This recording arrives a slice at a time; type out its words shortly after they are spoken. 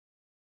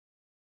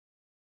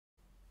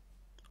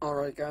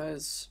Alright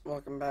guys,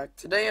 welcome back.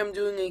 Today I'm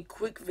doing a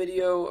quick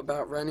video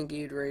about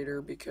Renegade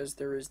Raider because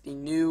there is the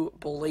new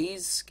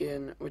Blaze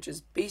skin, which is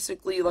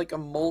basically like a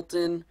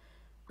molten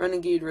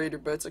Renegade Raider,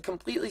 but it's a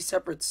completely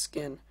separate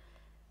skin.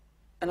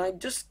 And I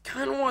just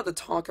kind of wanted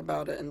to talk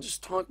about it and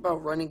just talk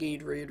about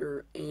Renegade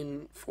Raider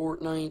in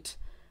Fortnite.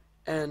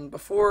 And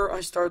before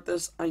I start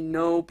this, I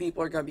know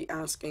people are going to be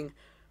asking,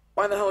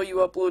 why the hell are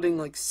you uploading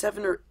like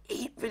 7 or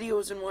 8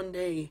 videos in one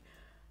day?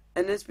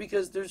 And it's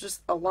because there's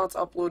just a lot to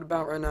upload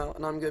about right now,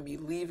 and I'm going to be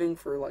leaving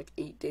for like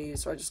 8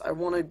 days, so I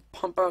want to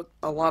pump out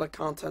a lot of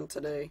content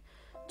today,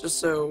 just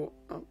so,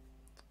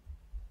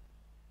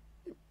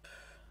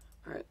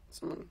 alright,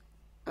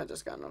 I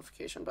just got a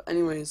notification, but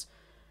anyways,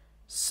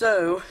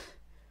 so,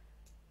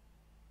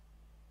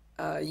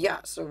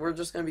 yeah, so we're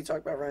just going to be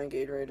talking about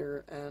Renegade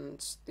Raider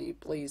and the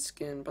Blaze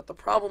skin, but the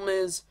problem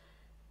is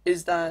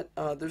that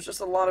there's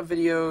just a lot of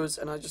videos,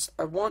 and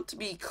I want to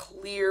be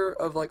clear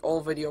of like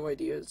all video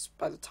ideas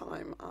by the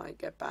time I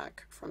get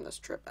back from this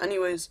trip.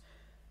 Anyways,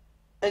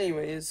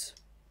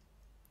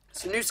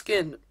 so new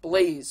skin,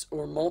 Blaze,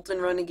 or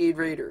Molten Renegade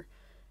Raider.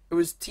 It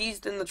was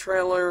teased in the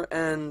trailer,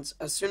 and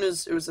as soon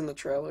as it was in the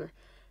trailer,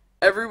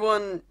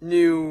 everyone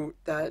knew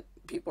that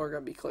people are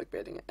going to be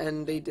clickbaiting it,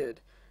 and they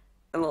did.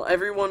 And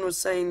everyone was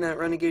saying that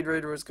Renegade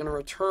Raider was going to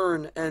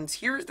return, and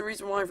here's the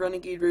reason why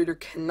Renegade Raider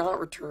cannot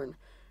return.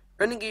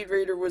 Renegade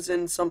Raider was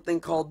in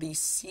something called the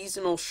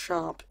Seasonal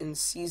Shop in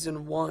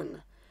Season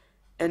 1.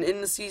 And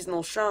in the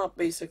Seasonal Shop,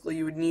 basically,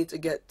 you would need to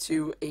get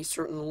to a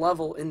certain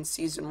level in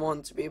Season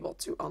 1 to be able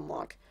to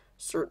unlock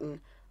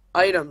certain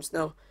items.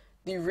 Now,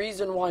 the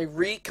reason why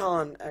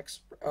Recon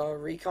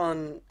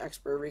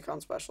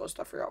Specialist,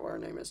 I forgot what her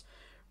name is,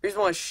 the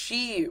reason why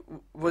she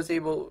was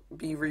able to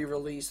be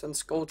re-released, and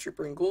Skull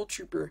Trooper and Ghoul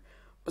Trooper,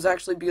 was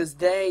actually because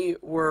they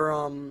were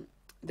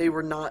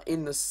not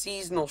in the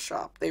seasonal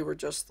shop. They were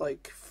just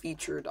like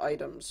featured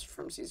items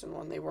from season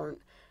 1. They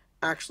weren't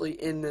actually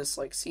in this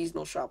like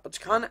seasonal shop,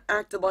 which kind of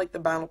acted like the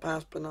battle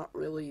pass, but not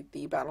really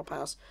the battle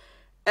pass.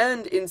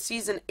 And in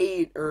season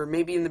 8, or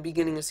maybe in the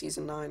beginning of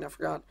season 9, I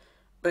forgot,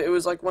 but it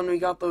was like when we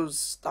got those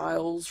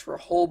styles for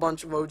a whole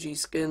bunch of OG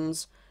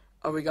skins.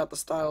 We got the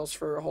styles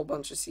for a whole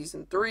bunch of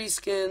season 3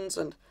 skins,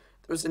 and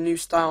there was a new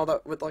style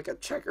that with like a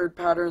checkered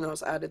pattern that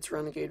was added to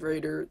Renegade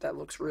Raider that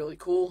looks really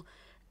cool.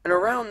 And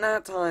around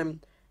that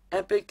time,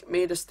 Epic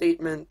made a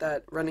statement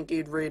that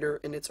Renegade Raider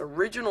in its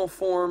original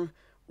form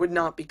would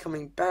not be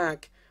coming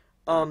back,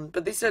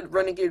 but they said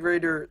Renegade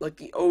Raider, like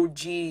the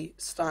OG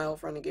style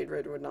of Renegade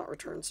Raider, would not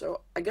return.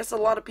 So I guess a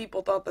lot of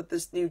people thought that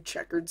this new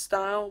checkered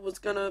style was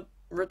gonna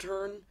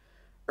return,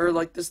 or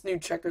like this new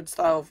checkered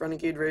style of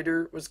Renegade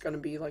Raider was gonna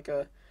be like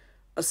a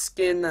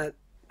skin that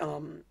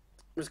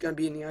was gonna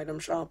be in the item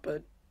shop,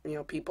 but you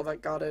know, people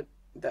that got it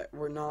that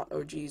were not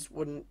OGs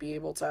wouldn't be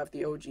able to have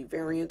the OG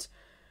variant.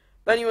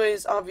 But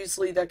anyways,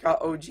 obviously that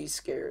got OG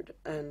scared,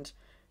 and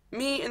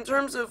me, in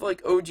terms of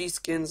like OG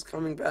skins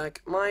coming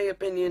back, my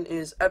opinion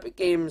is Epic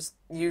Games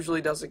usually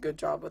does a good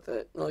job with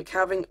it. Like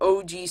having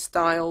OG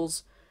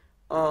styles,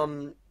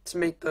 to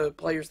make the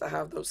players that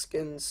have those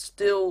skins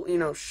still, you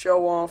know,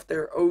 show off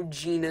their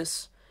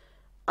OG-ness.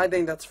 I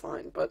think that's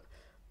fine, but,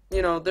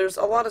 you know, there's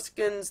a lot of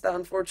skins that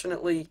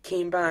unfortunately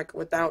came back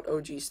without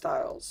OG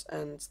styles,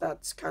 and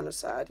that's kind of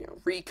sad. You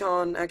know,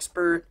 Recon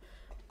Expert,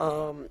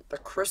 the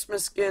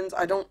Christmas skins,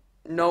 I don't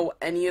know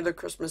any of the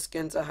Christmas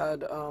skins that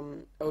had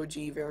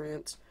OG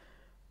variants,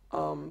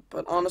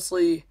 but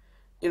honestly,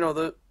 you know,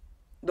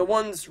 the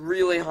ones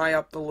really high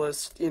up the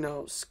list, you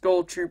know,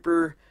 Skull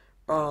Trooper,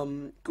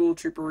 Ghoul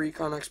Trooper,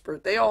 Recon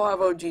Expert, they all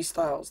have OG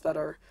styles that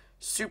are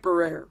super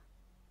rare.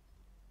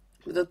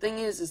 But the thing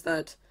is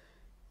that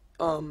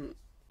in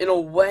a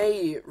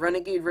way,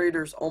 Renegade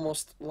Raider's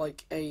almost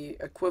like a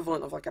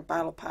equivalent of like a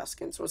battle pass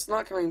skin, so it's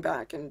not coming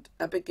back. And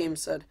Epic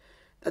Games said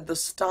that the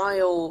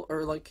style,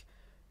 or like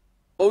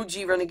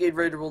OG Renegade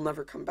Raider, will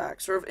never come back,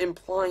 sort of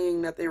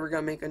implying that they were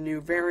going to make a new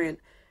variant.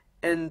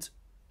 And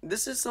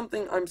this is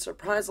something I'm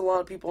surprised a lot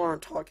of people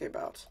aren't talking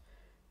about,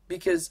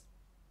 because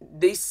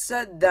they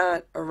said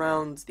that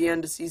around the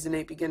end of Season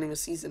 8, beginning of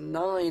Season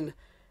 9,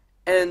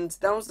 and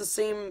that was the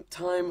same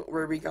time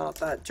where we got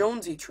that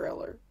Jonesy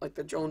trailer, like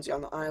the Jonesy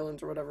on the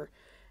island or whatever,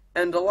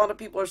 and a lot of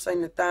people are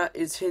saying that that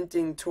is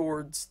hinting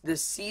towards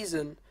this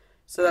season,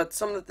 so that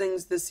some of the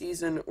things this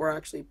season were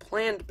actually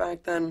planned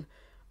back then.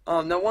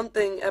 Now, one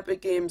thing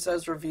Epic Games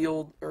has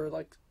revealed, or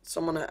like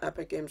someone at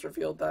Epic Games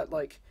revealed, that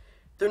like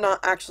they're not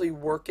actually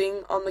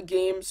working on the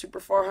game super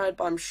far ahead,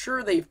 but I'm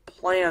sure they've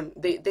planned,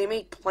 they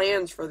make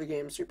plans for the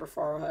game super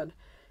far ahead,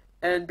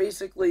 and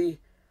basically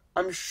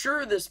I'm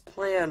sure this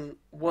plan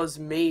was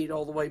made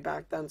all the way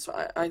back then, so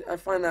I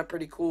find that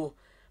pretty cool.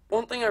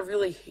 One thing I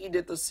really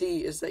hated to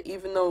see is that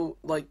even though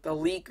like the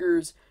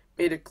leakers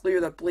made it clear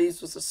that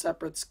Blaze was a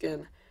separate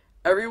skin,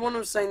 everyone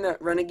was saying that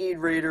Renegade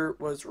Raider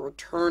was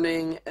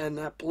returning and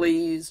that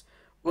Blaze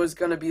was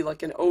going to be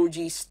like an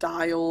OG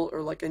style,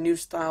 or like a new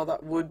style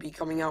that would be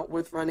coming out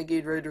with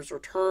Renegade Raider's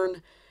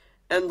return.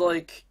 And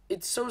like,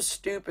 it's so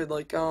stupid.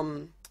 Like,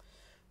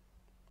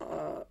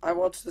 I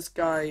watch this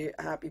guy,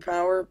 Happy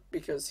Power,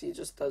 because he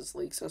just does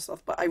leaks and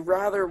stuff, but I'd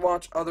rather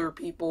watch other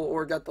people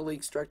or get the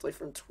leaks directly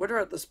from Twitter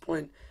at this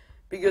point,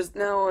 because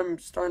now I'm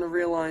starting to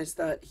realize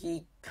that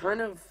he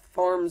kind of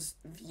farms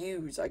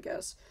views, I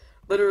guess.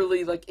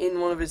 Literally, like, in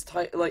one of his,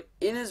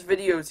 in his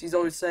videos, he's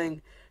always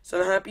saying,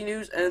 some happy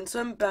news and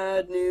some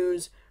bad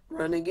news.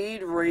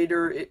 Renegade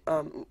Raider,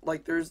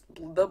 like, there's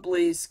the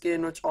Blaze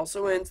skin, which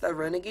also hints that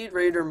Renegade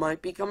Raider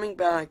might be coming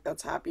back.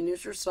 That's happy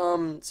news for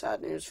some,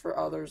 sad news for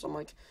others. I'm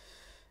like,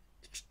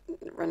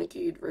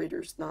 Renegade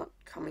Raider's not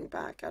coming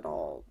back at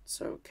all,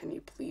 so can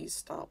you please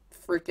stop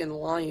freaking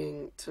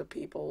lying to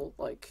people,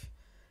 like...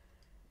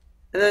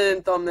 And then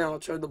in thumbnail,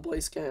 it showed the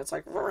Blaze skin, it's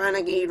like,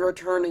 Renegade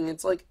returning,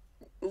 it's like,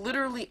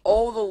 literally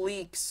all the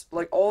leaks,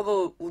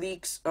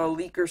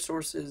 leaker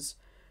sources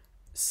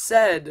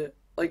said,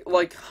 like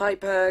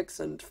Hypex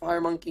and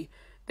Fire Monkey,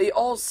 they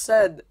all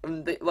said,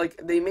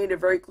 they made it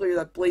very clear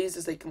that Blaze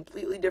is a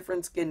completely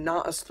different skin,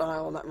 not a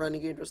style, and that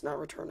Renegade was not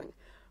returning.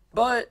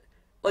 But,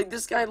 like,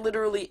 this guy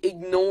literally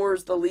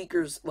ignores the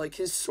leakers, like,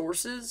 his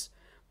sources.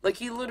 Like,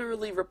 he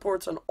literally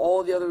reports on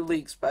all the other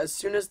leaks, but as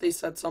soon as they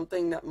said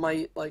something that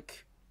might,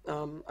 like,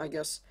 I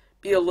guess,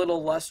 be a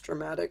little less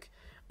dramatic.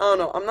 I don't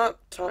know, I'm not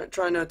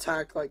trying to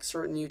attack, like,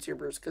 certain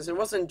YouTubers, because it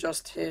wasn't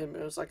just him,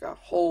 it was, like, a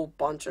whole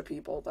bunch of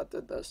people that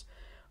did this.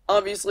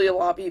 Obviously, a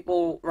lot of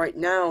people right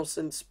now,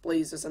 since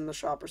Blaze is in the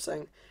shop, are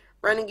saying,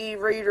 Renegade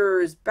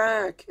Raider is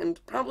back, and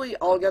probably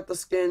I'll get the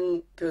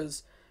skin,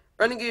 because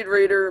Renegade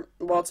Raider,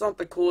 while it's not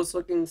the coolest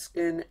looking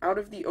skin, out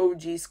of the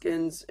OG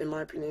skins, in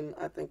my opinion,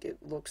 I think it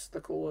looks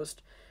the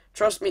coolest.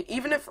 Trust me,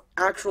 even if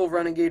actual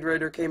Renegade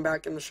Raider came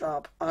back in the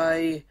shop,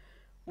 I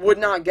would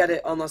not get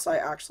it unless I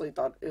actually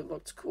thought it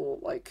looked cool.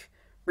 Like,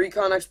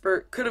 Recon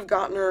Expert could have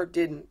gotten her,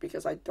 didn't,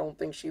 because I don't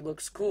think she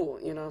looks cool,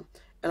 you know?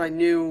 And I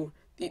knew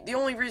the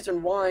only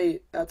reason why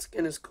that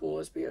skin is cool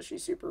is because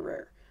she's super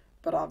rare.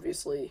 But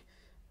obviously,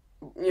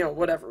 you know,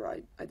 whatever,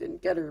 I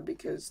didn't get her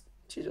because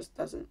she just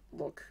doesn't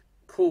look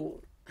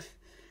cool.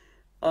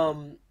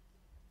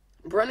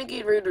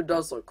 Renegade Raider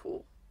does look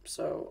cool,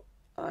 so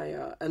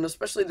and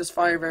especially this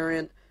fire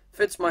variant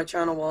fits my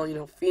channel well, you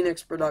know,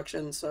 Phoenix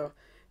production, so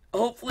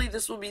hopefully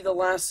this will be the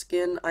last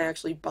skin I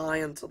actually buy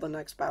until the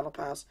next Battle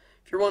Pass.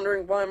 If you're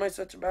wondering why am I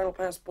such a Battle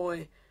Pass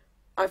boy,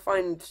 I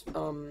find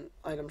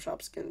item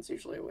shop skins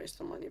usually a waste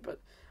of money, but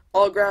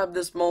I'll grab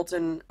this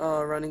Molten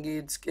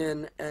Renegade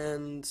skin,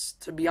 and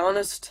to be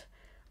honest,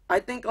 I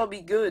think I'll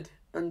be good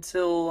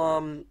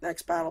until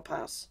next Battle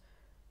Pass,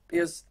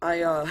 because I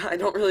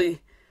don't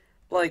really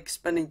like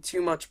spending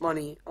too much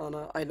money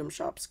on item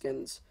shop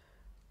skins,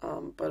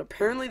 but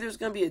apparently there's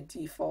going to be a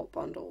default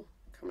bundle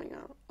coming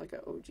out, like an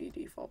OG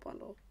default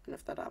bundle, and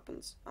if that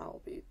happens,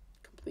 I'll be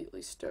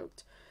completely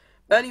stoked.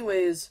 But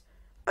anyways,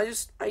 I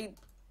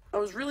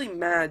was really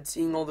mad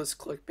seeing all this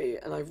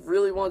clickbait, and I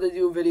really wanted to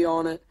do a video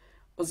on it.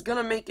 I was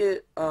gonna make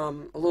it a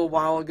little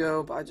while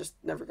ago, but I just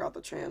never got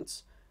the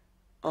chance.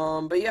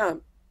 But yeah,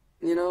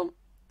 you know,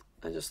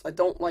 I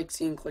don't like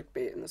seeing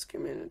clickbait in this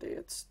community.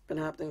 It's been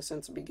happening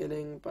since the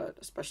beginning, but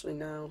especially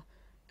now.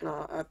 And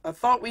I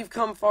thought we've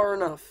come far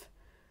enough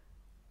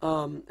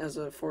as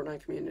a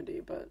Fortnite community.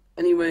 But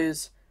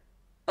anyways,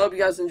 I hope you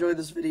guys enjoyed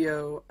this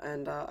video,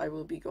 and I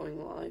will be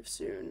going live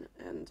soon.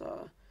 And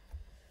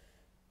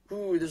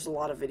ooh, there's a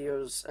lot of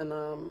videos,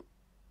 and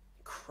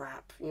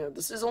crap. You know,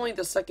 this is only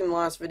the second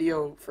last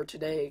video for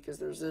today, because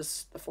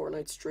there's the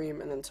Fortnite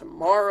stream, and then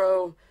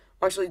tomorrow.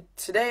 Actually,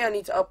 today I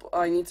need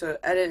to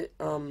edit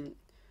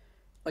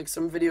like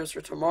some videos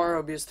for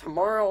tomorrow, because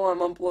tomorrow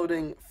I'm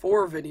uploading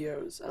 4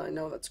 videos, and I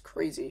know that's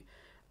crazy.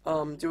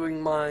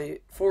 Doing my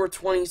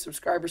 420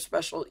 subscriber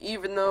special,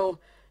 even though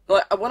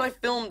when I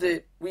filmed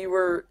it, we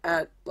were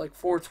at like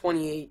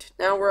 428.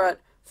 Now we're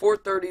at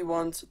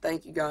 431, so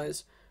thank you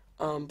guys.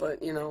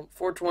 But you know,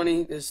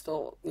 420 is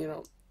still, you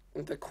know,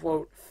 the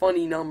quote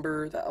funny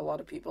number that a lot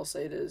of people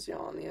say it is, you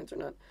know, on the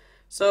internet.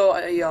 So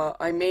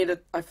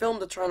I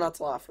filmed a try not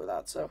to laugh for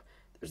that. So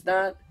there's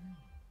that,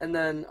 and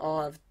then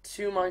I'll have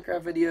 2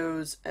 Minecraft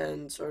videos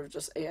and sort of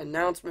just an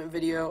announcement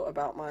video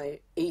about my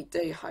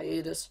 8-day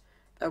hiatus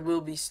that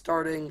will be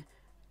starting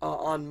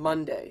on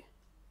Monday.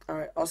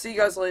 Alright, I'll see you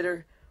guys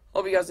later.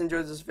 Hope you guys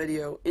enjoyed this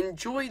video.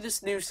 Enjoy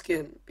this new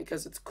skin,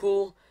 because it's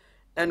cool.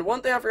 And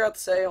one thing I forgot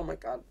to say, oh my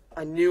god,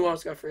 I knew I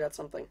was going to forget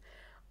something.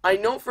 I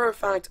know for a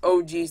fact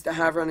OGs that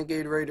have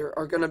Renegade Raider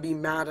are going to be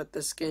mad at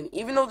this skin,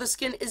 even though the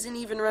skin isn't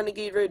even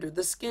Renegade Raider.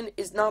 The skin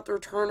is not the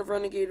return of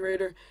Renegade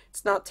Raider.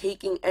 It's not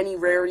taking any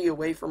rarity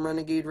away from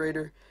Renegade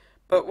Raider.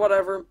 But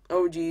whatever,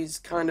 OGs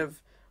kind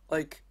of,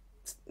 like,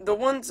 the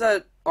ones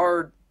that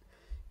are,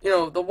 you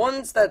know, the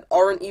ones that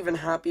aren't even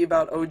happy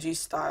about OG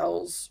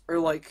styles, or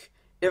like,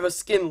 if a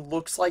skin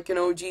looks like an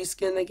OG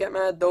skin, they get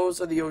mad. Those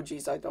are the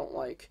OGs I don't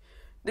like.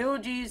 The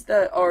OGs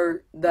that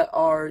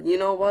are, you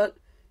know what,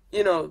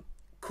 you know,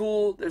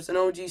 cool, there's an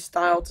OG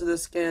style to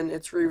this skin,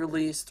 it's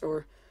re-released,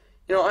 or,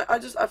 you know,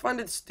 I find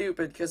it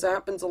stupid, because it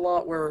happens a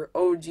lot where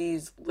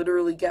OGs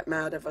literally get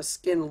mad if a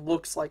skin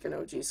looks like an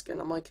OG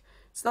skin. I'm like,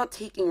 it's not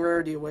taking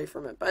rarity away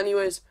from it. But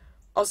anyways,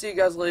 I'll see you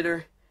guys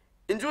later.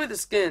 enjoy the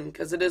skin,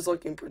 because it is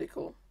looking pretty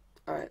cool.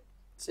 Alright,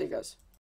 see you guys.